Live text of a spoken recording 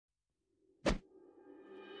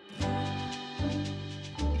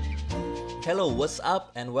Hello, what's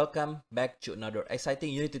up, and welcome back to another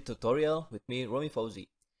exciting Unity tutorial with me, Romy Fauzi.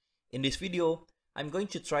 In this video, I'm going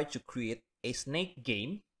to try to create a snake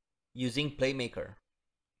game using Playmaker.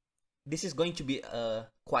 This is going to be a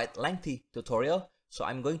quite lengthy tutorial, so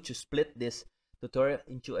I'm going to split this tutorial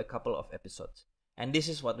into a couple of episodes. And this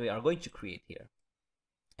is what we are going to create here.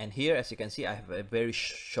 And here, as you can see, I have a very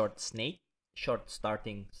short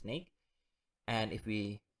starting snake. And if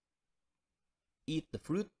we eat the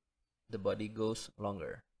fruit, the body goes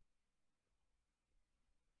longer.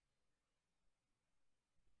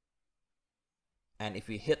 And if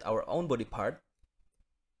we hit our own body part,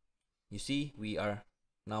 you see we are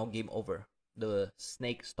now game over. The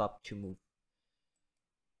snake stopped to move.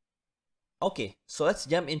 Okay, so let's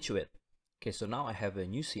jump into it. Okay, so now I have a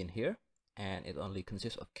new scene here, and it only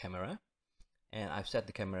consists of camera, and I've set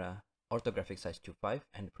the camera orthographic size to 5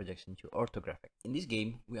 and the projection to orthographic. In this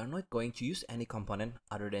game, we are not going to use any component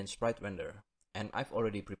other than sprite render, and I've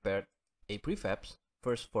already prepared a prefabs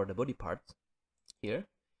first for the body parts. Here,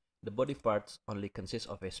 the body parts only consist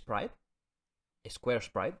of a sprite, a square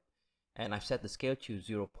sprite, and I've set the scale to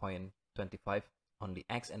 0.25 on the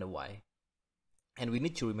X and the Y. And we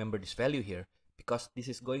need to remember this value here because this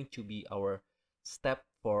is going to be our step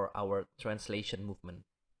for our translation movement.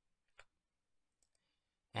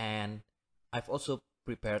 And I've also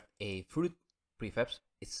prepared a fruit prefabs.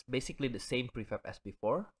 It's basically the same prefab as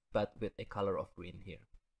before, but with a color of green here.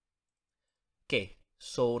 Okay,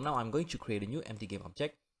 so now I'm going to create a new empty game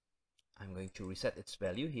object. I'm going to reset its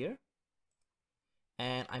value here.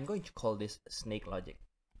 And I'm going to call this snake logic.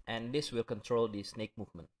 And this will control the snake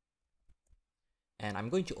movement. And I'm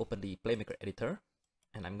going to open the Playmaker editor.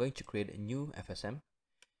 And I'm going to create a new FSM.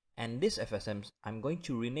 And this FSM, I'm going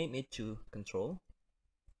to rename it to control.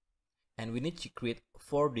 And we need to create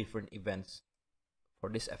 4 different events for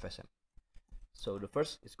this FSM. So the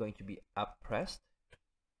first is going to be up pressed,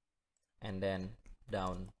 and then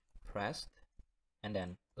down pressed, and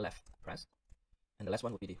then left pressed, and the last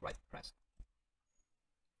one will be the right pressed.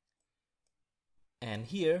 And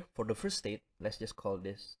here for the first state, let's just call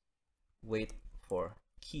this wait for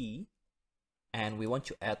key, and we want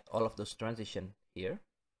to add all of those transitions here.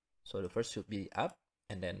 So the first should be up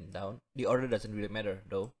and then down. The order doesn't really matter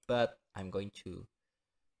though, but I'm going to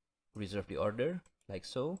reserve the order like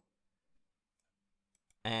so.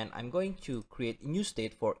 And I'm going to create a new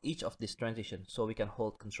state for each of these transitions, so we can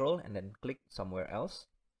hold control and then click somewhere else.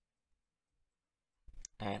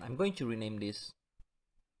 And I'm going to rename this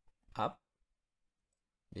up,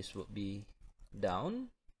 this would be down,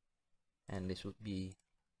 and this would be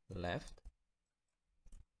left.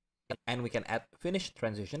 And we can add finish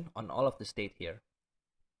transition on all of the state here.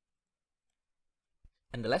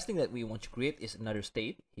 And the last thing that we want to create is another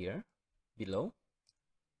state here below.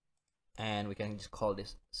 And we can just call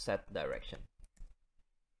this set direction.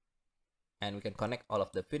 And we can connect all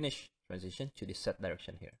of the finish transition to the set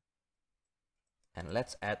direction here. And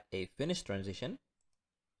let's add a finish transition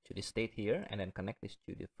to the state here and then connect this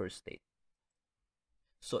to the first state.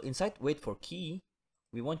 So inside wait for key,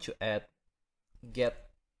 we want to add get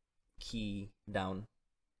key down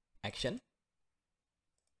action.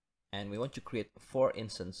 And we want to create 4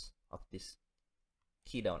 instances of this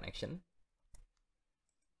key down action.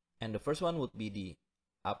 And the first one would be the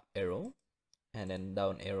up arrow and then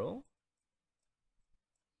down arrow.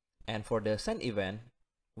 And for the send event,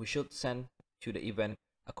 we should send to the event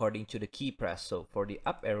according to the key press. So for the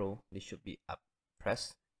up arrow, this should be up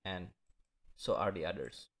press, and so are the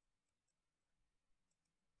others.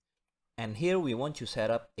 And here we want to set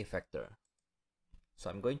up a vector. So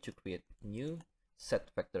I'm going to create new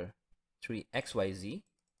set vector 3xyz,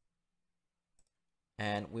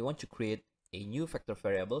 and we want to create a new vector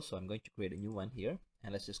variable, so I'm going to create a new one here,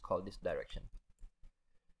 and let's just call this direction.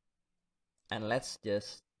 And let's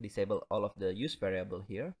just disable all of the use variable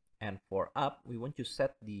here. And for up, we want to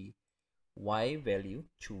set the y value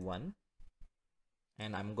to 1,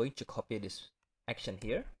 and I'm going to copy this action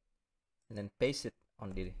here and then paste it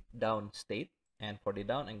on the down state. And for the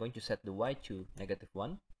down, I'm going to set the y to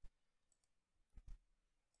 -1.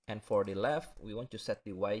 And for the left, we want to set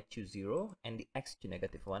the y to 0 and the x to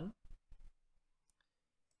 -1.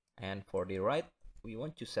 And for the right, we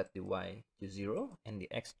want to set the y to 0 and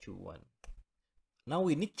the x to 1. Now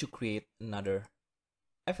we need to create another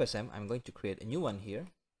FSM. I'm going to create a new one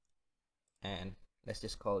here. And let's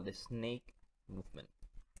just call this snake movement.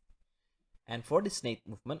 And for the snake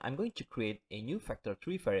movement, I'm going to create a new vector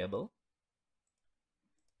 3 variable.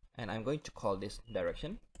 And I'm going to call this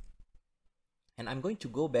direction. And I'm going to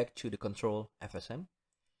go back to the control FSM,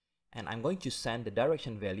 and I'm going to send the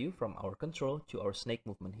direction value from our control to our snake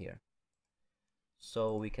movement here.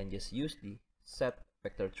 So we can just use the set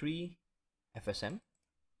vector3 FSM,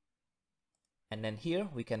 and then here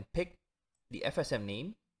we can pick the FSM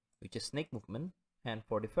name, which is snake movement, and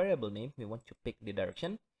for the variable name we want to pick the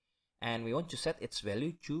direction, and we want to set its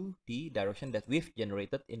value to the direction that we've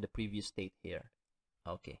generated in the previous state here.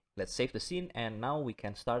 Okay, let's save the scene, and now we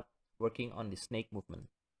can start working on the snake movement.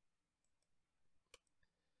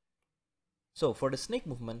 So for the snake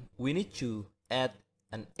movement, we need to add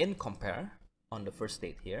an in compare on the first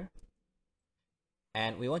state here,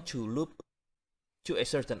 and we want to loop to a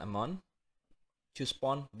certain amount to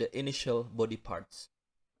spawn the initial body parts.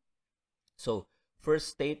 So first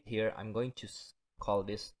state here, I'm going to call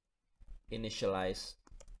this initialize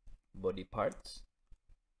body parts,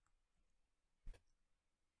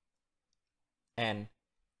 and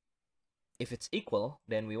if it's equal,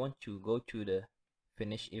 then we want to go to the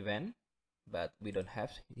finish event, but we don't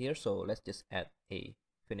have here, so let's just add a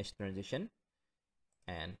finish transition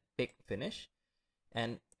and pick finish.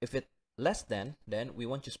 And if it's less than, then we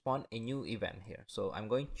want to spawn a new event here. So I'm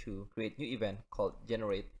going to create new event called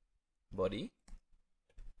generate body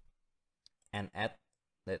and add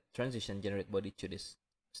the transition generate body to this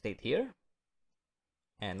state here,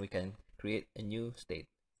 and we can create a new state.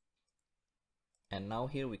 And now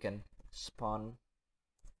here we can spawn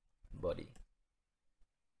body.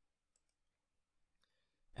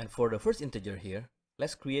 And for the first integer here,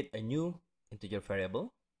 let's create a new integer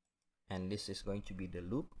variable, and this is going to be the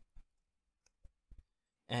loop.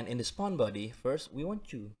 And in the spawn body, first we want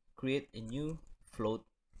to create a new float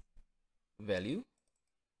value,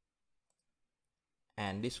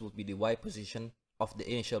 and this will be the y position of the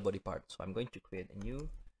initial body part. So I'm going to create a new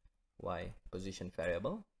y position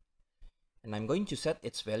variable, and I'm going to set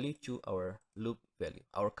its value to our loop value,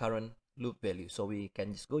 our current loop value. So we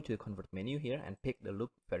can just go to the convert menu here and pick the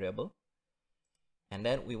loop variable, and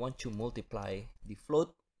then we want to multiply the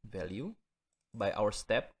float value by our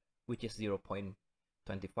step, which is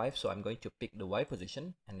 0.25. So I'm going to pick the y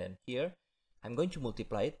position, and then here I'm going to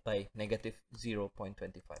multiply it by negative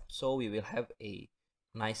 0.25. So we will have a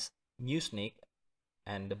nice new snake,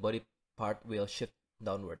 and the body part will shift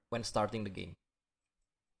downward when starting the game.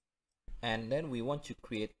 And then we want to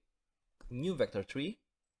create new vector3,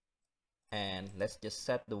 and let's just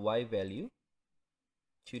set the y value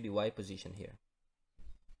to the y position here.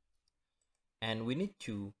 And we need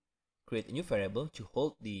to create a new variable to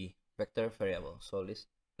hold the vector variable. So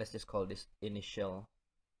let's just call this initial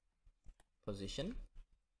position.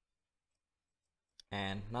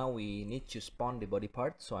 And now we need to spawn the body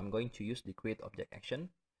part, so I'm going to use the create object action,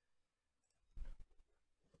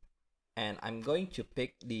 and I'm going to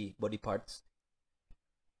pick the body parts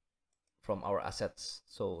from our assets.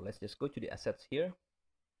 So let's just go to the assets here,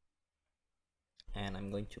 and I'm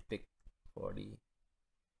going to pick for the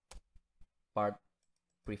part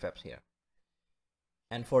prefabs here.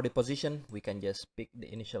 And for the position, we can just pick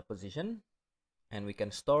the initial position, and we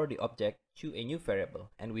can store the object to a new variable,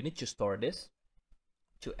 and we need to store this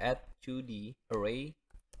to add to the array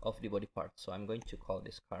of the body part. So I'm going to call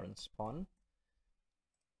this current spawn,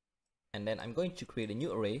 and then I'm going to create a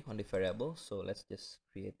new array on the variable. So let's just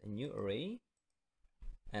create a new array,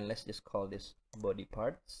 and let's just call this body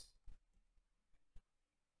parts,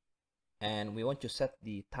 and we want to set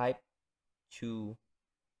the type to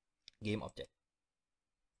game object.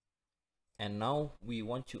 And now we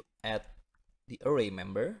want to add the array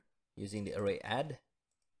member using the array add,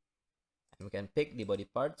 and we can pick the body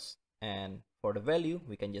parts, and for the value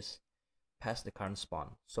we can just pass the current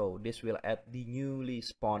spawn. So this will add the newly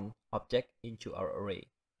spawned object into our array.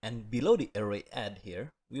 And below the array add here,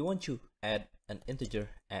 we want to add an integer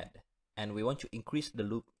add, and we want to increase the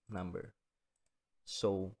loop number.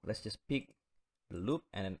 So let's just pick the loop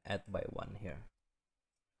and then add by 1 here,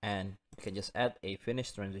 and we can just add a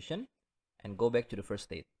finish transition and go back to the first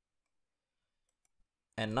state.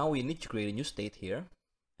 And now we need to create a new state here,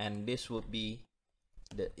 and this will be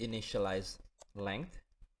the initialized length,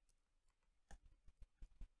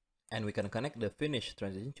 and we can connect the finish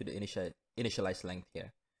transition to the initialized length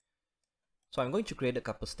here. So I'm going to create a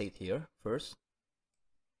couple state here. First,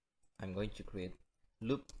 I'm going to create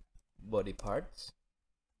loop body parts.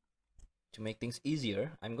 To make things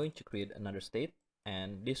easier, I'm going to create another state,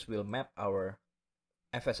 and this will map our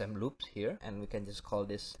FSM loops here, and we can just call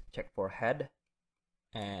this check for head.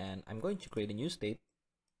 And I'm going to create a new state,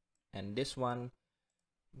 and this one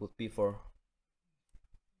would be for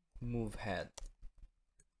move head,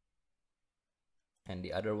 and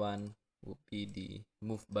the other one would be the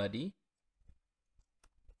move body.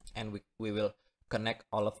 And we will connect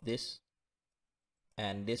all of this,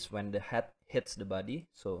 and this when the head hits the body,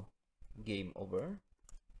 so game over.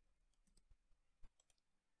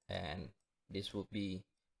 and this will be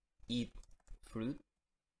eat fruit.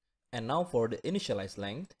 And now for the initialize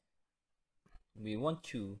length, we want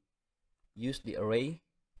to use the array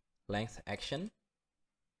length action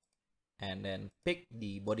and then pick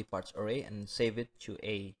the body parts array and save it to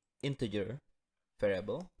a integer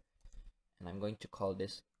variable, and I'm going to call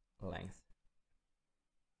this length.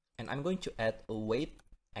 And I'm going to add a wait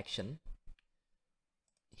action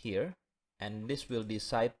here, and this will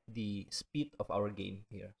decide the speed of our game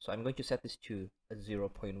here. So I'm going to set this to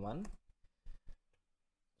 0.1.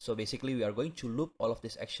 So basically we are going to loop all of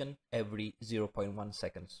this action every 0.1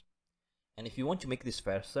 seconds. And if you want to make this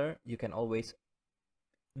faster, you can always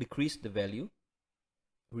decrease the value,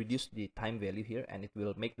 reduce the time value here, and it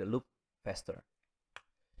will make the loop faster.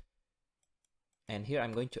 And here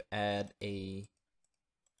I'm going to add a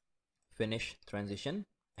finish transition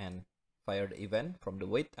and fire the event from the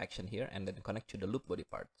wait action here, and then connect to the loop body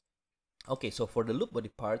parts. Okay, so for the loop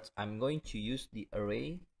body parts, I'm going to use the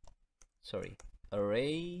array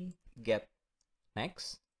get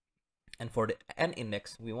next, and for the n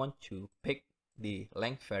index we want to pick the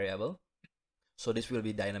length variable. So this will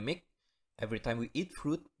be dynamic. Every time we eat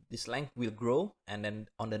fruit, this length will grow, and then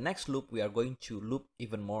on the next loop we are going to loop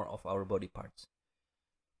even more of our body parts.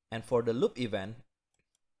 And for the loop event,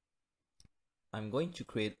 I'm going to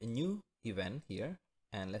create a new event here,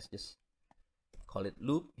 and let's just call it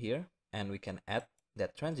loop here, and we can add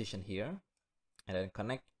that transition here and then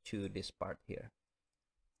connect to this part here.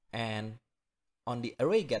 And on the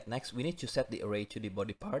array get next, we need to set the array to the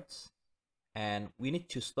body parts, and we need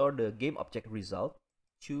to store the game object result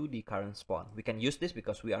to the current spawn. We can use this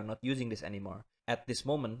because we are not using this anymore. At this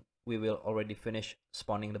moment we will already finish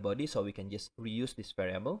spawning the body, so we can just reuse this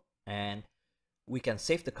variable, and we can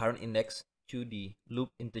save the current index to the loop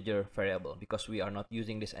integer variable because we are not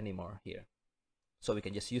using this anymore here. So we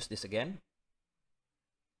can just use this again.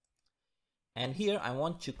 And here I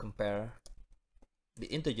want to compare the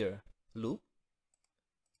integer loop,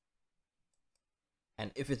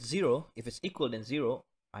 and if it's 0, if it's equal than 0,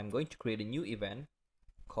 I'm going to create a new event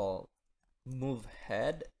called move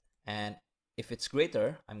head, and if it's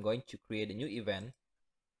greater, I'm going to create a new event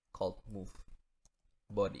called move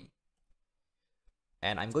body.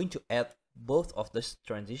 And I'm going to add both of this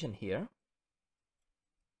transition here,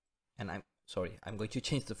 and I'm going to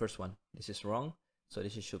change the first one. This is wrong, so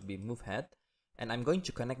this should be move head, and I'm going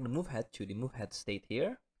to connect the move head to the move head state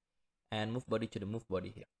here, and move body to the move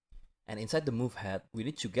body here. And inside the move head, we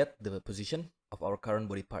need to get the position of our current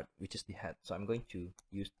body part, which is the head. So I'm going to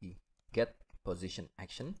use the get position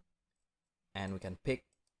action, and we can pick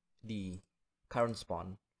the current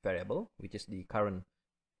spawn variable, which is the current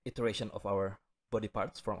iteration of our body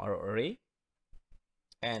parts from our array,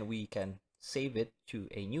 and we can save it to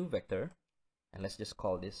a new vector, and let's just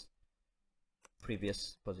call this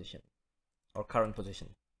previous position or current position,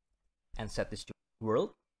 and set this to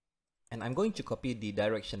world. And I'm going to copy the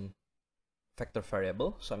direction vector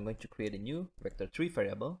variable, so I'm going to create a new vector3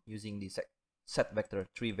 variable using the set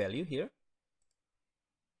vector3 value here,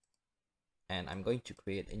 and I'm going to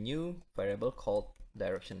create a new variable called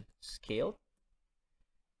direction scale,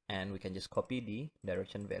 and we can just copy the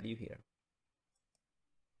direction value here,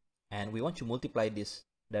 and we want to multiply this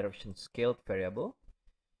direction scaled variable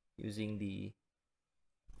using the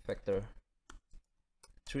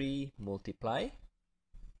vector3 multiply,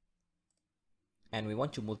 and we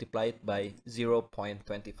want to multiply it by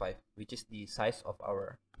 0.25, which is the size of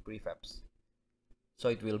our prefabs. So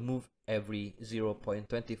it will move every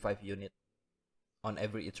 0.25 unit on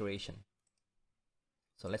every iteration.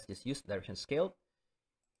 So let's just use direction scale,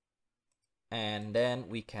 and then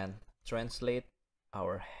we can translate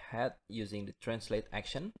our head using the translate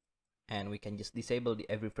action, and we can just disable the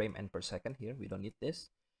every frame and per second here. We don't need this.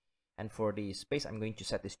 And for the space, I'm going to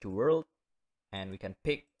set this to world, and we can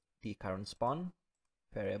pick the current spawn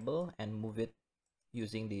variable and move it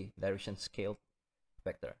using the direction scale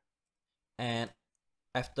vector. And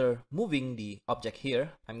after moving the object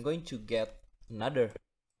here, I'm going to get another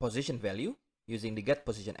position value using the get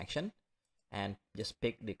position action, and just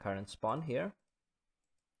pick the current spawn here.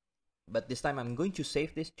 But this time I'm going to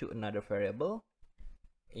save this to another variable,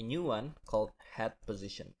 a new one called head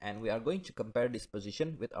position, and we are going to compare this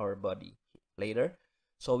position with our body later,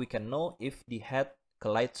 so we can know if the head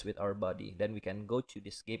collides with our body. Then we can go to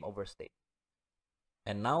this game over state.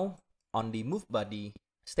 And now on the move body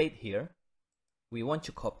state here, we want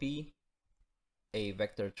to copy a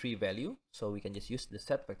vector3 value, so we can just use the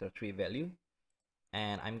set vector3 value,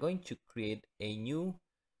 and I'm going to create a new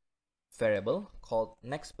variable called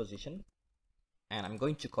next position, and I'm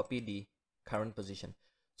going to copy the current position.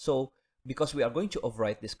 So because we are going to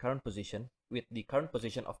overwrite this current position, with the current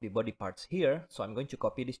position of the body parts here. So I'm going to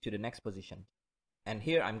copy this to the next position. And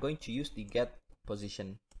here I'm going to use the get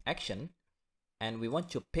position action. And we want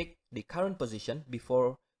to pick the current position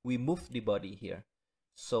before we move the body here.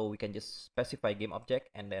 So we can just specify game object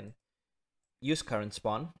and then use current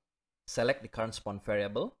spawn, select the current spawn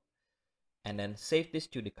variable, and then save this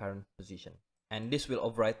to the current position. And this will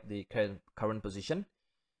overwrite the current position.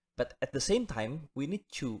 But at the same time, we need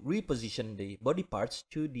to reposition the body parts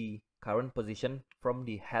to the current position from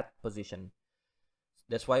the head position.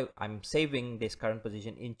 That's why I'm saving this current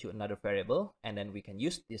position into another variable, and then we can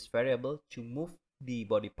use this variable to move the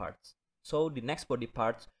body parts. So the next body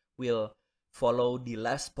parts will follow the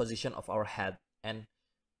last position of our head, and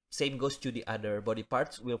same goes to the other body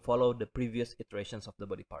parts, will follow the previous iterations of the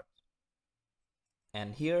body parts.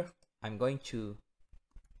 And here I'm going to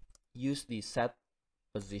use the set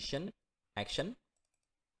position action,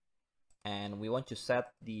 and we want to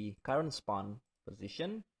set the current spawn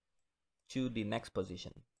position to the next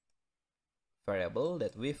position variable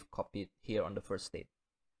that we've copied here on the first state,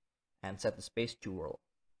 and set the space to world.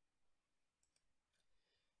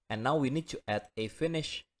 And now we need to add a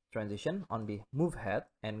finish transition on the move head,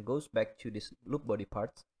 and goes back to this loop body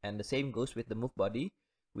parts, and the same goes with the move body.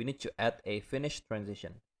 We need to add a finish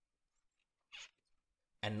transition.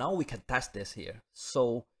 And now we can test this here.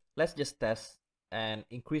 So let's just test and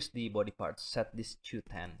increase the body parts. Set this to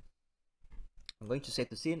 10. I'm going to save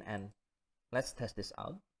the scene and let's test this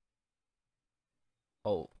out.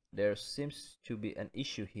 Oh, there seems to be an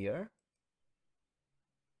issue here.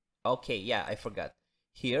 Okay, yeah, I forgot.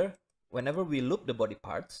 Here, whenever we loop the body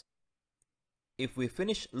parts, if we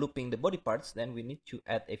finish looping the body parts, then we need to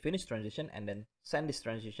add a finish transition and then send this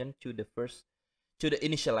transition to the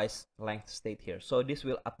initialized length state here. So this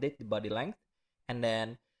will update the body length, and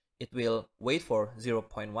then it will wait for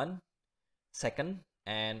 0.1 second,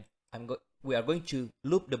 and we are going to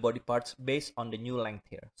loop the body parts based on the new length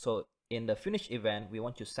here. So in the finish event, we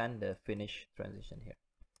want to send the finish transition here.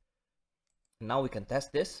 Now we can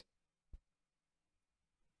test this.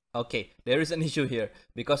 Okay, there is an issue here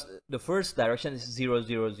because the first direction is 0,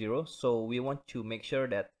 0, 0. So we want to make sure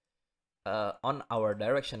that on our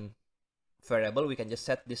direction variable, we can just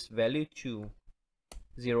set this value to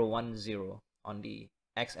 0, 1, 0 on the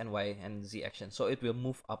X and Y and Z action. So it will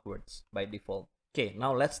move upwards by default. Okay,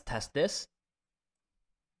 now let's test this.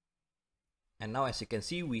 And now as you can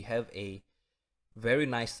see, we have a very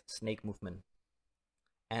nice snake movement.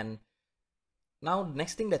 And now the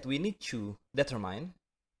next thing that we need to determine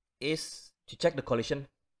is to check the collision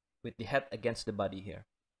with the head against the body here.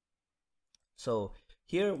 So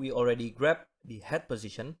here we already grabbed the head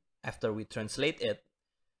position after we translate it,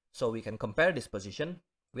 so we can compare this position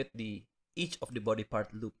with each of the body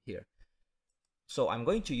part loop here. So I'm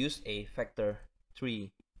going to use a factor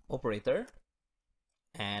 3 operator,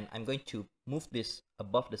 and I'm going to move this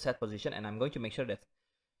above the set position, and I'm going to make sure that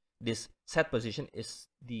this set position is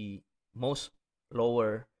the most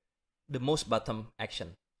bottom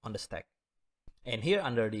action on the stack. And here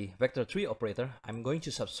under the vector 3 operator, I'm going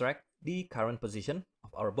to subtract the current position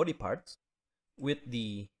of our body parts with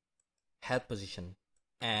the head position,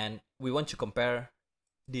 and we want to compare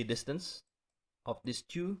the distance of these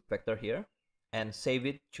two vector here and save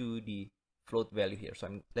it to the float value here.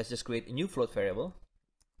 So let's just create a new float variable.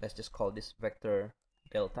 Let's just call this vector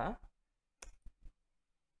delta,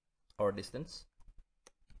 or distance,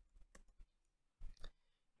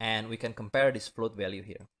 and we can compare this float value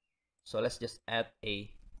here. So let's just add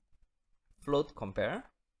a float compare,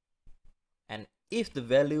 and if the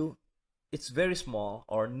value is very small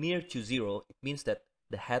or near to 0, it means that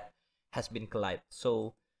the head has been collided.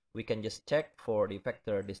 So we can just check for the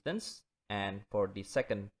vector distance, and for the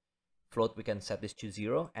second float we can set this to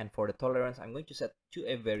 0, and for the tolerance I'm going to set to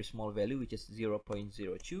a very small value, which is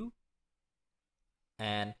 0.02.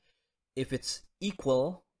 and if it's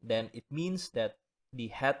equal, then it means that the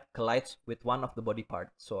head collides with one of the body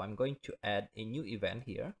parts. So I'm going to add a new event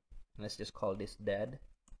here. Let's just call this dead,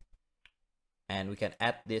 and we can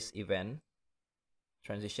add this event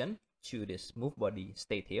transition to this move body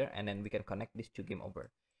state here, and then we can connect this to game over.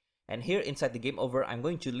 And here inside the game over, I'm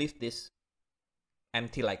going to leave this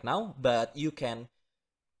empty like now, but you can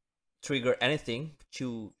trigger anything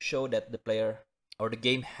to show that the player or the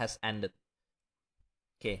game has ended.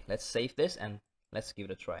 Okay, let's save this and let's give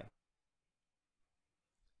it a try.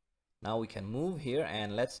 Now we can move here,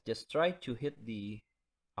 and let's just try to hit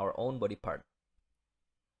our own body part.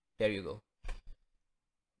 There you go.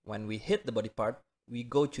 When we hit the body part, we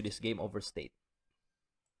go to this game over state.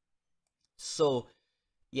 So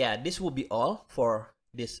yeah, this will be all for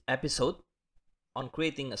this episode on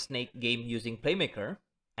creating a snake game using Playmaker.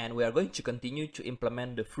 and we are going to continue to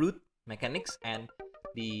implement the fruit mechanics and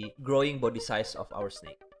the growing body size of our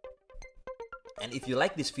snake. And if you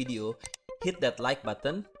like this video, hit that like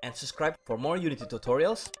button and subscribe for more Unity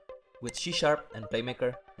tutorials with C# and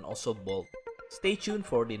Playmaker and also Bolt. Stay tuned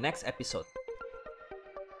for the next episode.